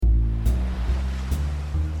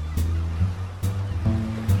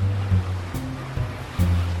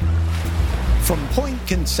From Point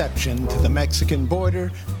Conception to the Mexican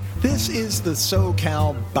border, this is the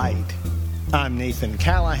SoCal Bite. I'm Nathan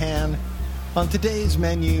Callahan. On today's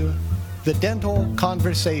menu, the Dental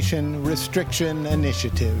Conversation Restriction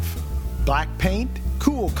Initiative. Black paint,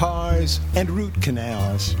 cool cars, and root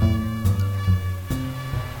canals.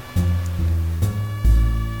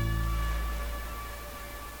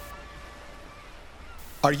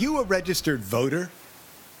 Are you a registered voter?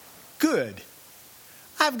 Good.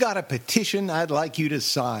 I've got a petition I'd like you to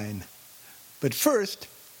sign. But first,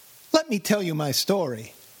 let me tell you my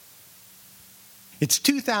story. It's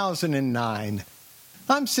 2009.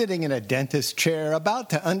 I'm sitting in a dentist chair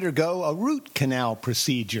about to undergo a root canal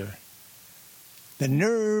procedure. The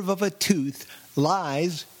nerve of a tooth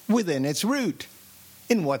lies within its root,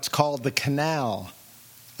 in what's called the canal,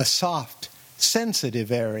 a soft,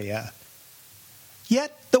 sensitive area.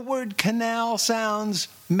 Yet the word canal sounds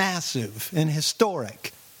massive and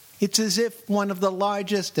historic. It's as if one of the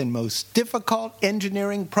largest and most difficult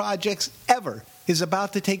engineering projects ever is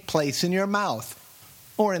about to take place in your mouth,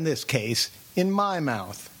 or in this case, in my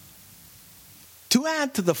mouth. To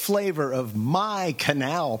add to the flavor of my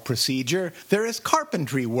canal procedure, there is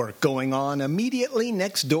carpentry work going on immediately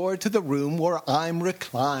next door to the room where I'm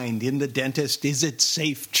reclined in the dentist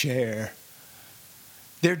is-it-safe chair.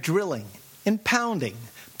 They're drilling and pounding,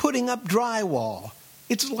 putting up drywall.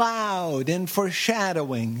 It's loud and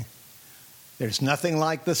foreshadowing. There's nothing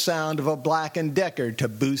like the sound of a Black & Decker to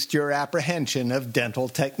boost your apprehension of dental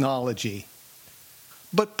technology.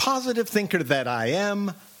 But positive thinker that I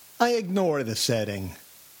am, I ignore the setting.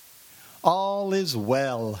 All is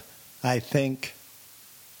well, I think.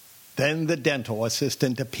 Then the dental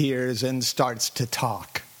assistant appears and starts to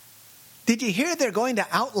talk. "Did you hear they're going to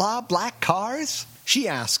outlaw black cars?" she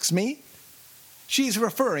asks me. She's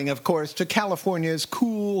referring, of course, to California's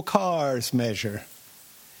cool cars measure.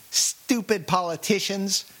 "Stupid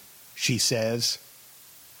politicians," she says.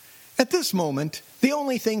 At this moment, the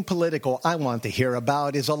only thing political I want to hear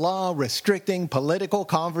about is a law restricting political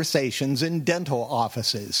conversations in dental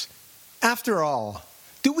offices. After all,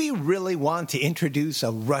 do we really want to introduce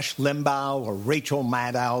a Rush Limbaugh or Rachel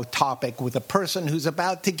Maddow topic with a person who's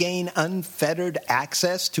about to gain unfettered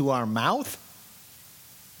access to our mouth?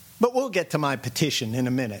 But we'll get to my petition in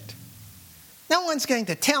a minute. "No one's going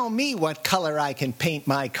to tell me what color I can paint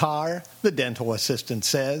my car," the dental assistant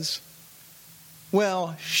says.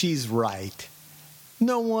 Well, she's right.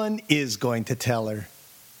 No one is going to tell her.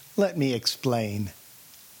 Let me explain.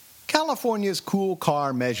 California's cool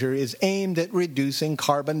car measure is aimed at reducing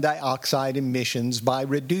carbon dioxide emissions by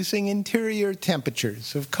reducing interior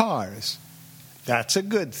temperatures of cars. That's a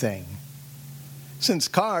good thing. Since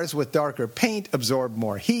cars with darker paint absorb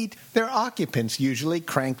more heat, their occupants usually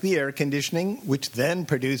crank the air conditioning, which then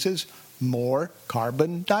produces more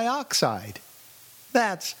carbon dioxide.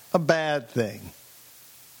 That's a bad thing.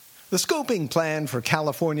 The scoping plan for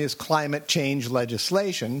California's climate change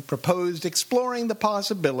legislation proposed exploring the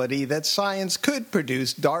possibility that science could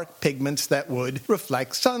produce dark pigments that would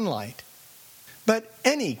reflect sunlight. But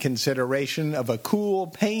any consideration of a cool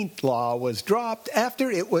paint law was dropped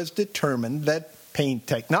after it was determined that paint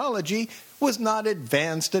technology was not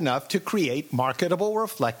advanced enough to create marketable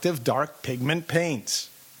reflective dark pigment paints.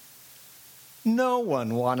 No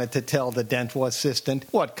one wanted to tell the dental assistant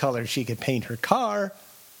what color she could paint her car.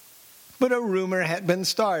 But a rumor had been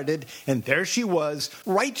started, and there she was,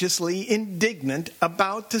 righteously indignant,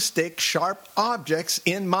 about to stick sharp objects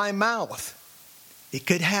in my mouth. It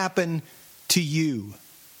could happen to you.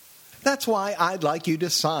 That's why I'd like you to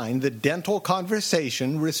sign the Dental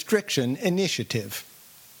Conversation Restriction Initiative.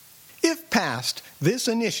 If passed, this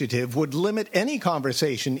initiative would limit any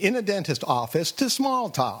conversation in a dentist office to small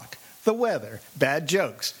talk, the weather, bad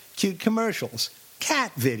jokes, cute commercials,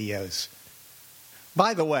 cat videos.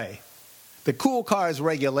 By the way, the Cool Cars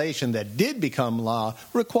regulation that did become law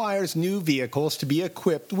requires new vehicles to be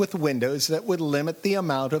equipped with windows that would limit the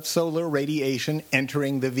amount of solar radiation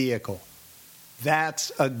entering the vehicle.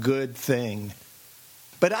 That's a good thing.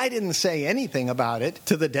 But I didn't say anything about it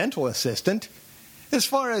to the dental assistant. As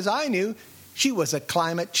far as I knew, she was a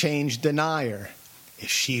climate change denier. If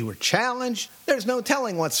she were challenged, there's no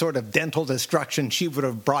telling what sort of dental destruction she would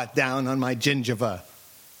have brought down on my gingiva.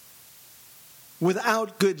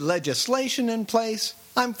 Without good legislation in place,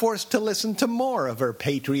 I'm forced to listen to more of her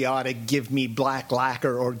patriotic "give me black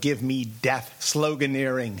lacquer" or "give me death"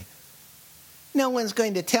 sloganeering. "No one's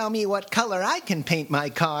going to tell me what color I can paint my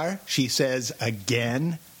car," she says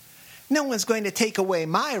again. "No one's going to take away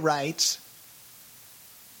my rights."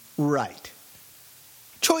 Right.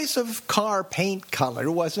 Choice of car paint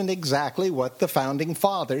color wasn't exactly what the Founding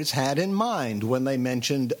Fathers had in mind when they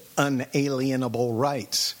mentioned unalienable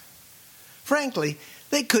rights. Frankly,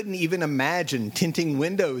 they couldn't even imagine tinting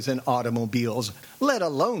windows in automobiles, let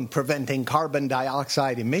alone preventing carbon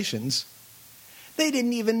dioxide emissions. They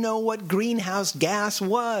didn't even know what greenhouse gas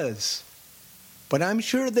was. But I'm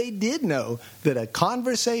sure they did know that a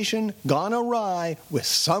conversation gone awry with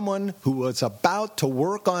someone who was about to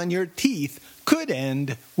work on your teeth could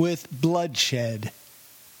end with bloodshed.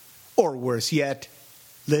 Or worse yet,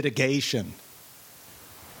 litigation.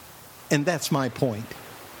 And that's my point.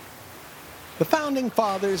 The Founding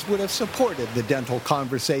Fathers would have supported the Dental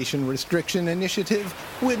Conversation Restriction Initiative,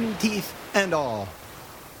 wooden teeth and all.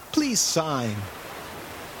 Please sign.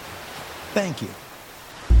 Thank you.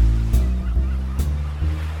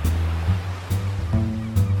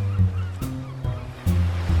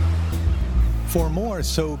 For more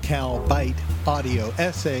SoCal Byte audio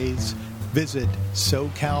essays, visit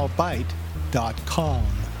SoCalByte.com.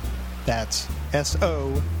 That's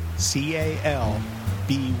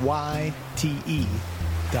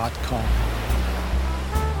SoCalByte.com.